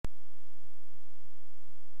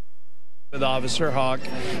with Officer Hawk,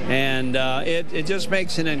 and it just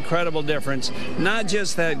makes an incredible difference. Not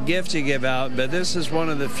just that gift you give out, but this is one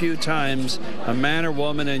of the few times a man or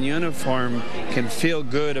woman in uniform can feel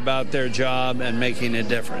good about their job and making a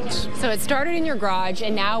difference. So it started in your garage,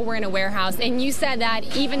 and now we're in a warehouse, and you said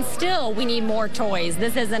that even still we need more toys.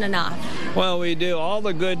 This isn't enough. Well, we do. All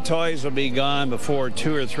the good toys will be gone before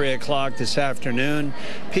 2 or 3 o'clock this afternoon.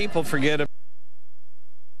 People forget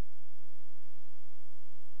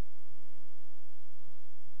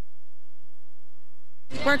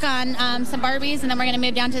work on some Barbies, and then we're going to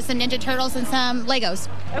move down to some Ninja Turtles and some Legos.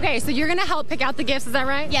 Okay, so you're going to help pick out the gifts, is that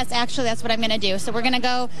right? Yes, actually, that's what I'm going to do. So we're going to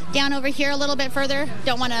go down over here a little bit further.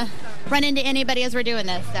 Don't want to run into anybody as we're doing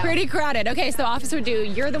this. So. Pretty crowded. Okay, so Officer Dew,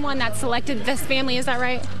 you're the one that selected this family, is that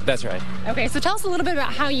right? That's right. Okay, so tell us a little bit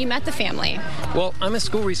about how you met the family. Well, I'm a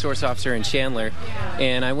school resource officer in Chandler,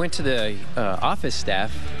 and I went to the office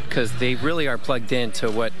staff because they really are plugged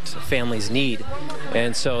into what families need.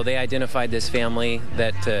 And so they identified this family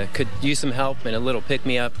that could use some help and a little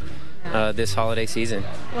pick-me-up this holiday season.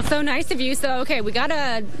 Well, so nice of you. So, okay, we got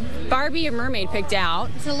a Barbie and mermaid picked out.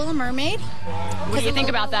 It's a little mermaid. What do you think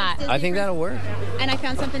about that? I think that'll work. And I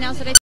found something else that I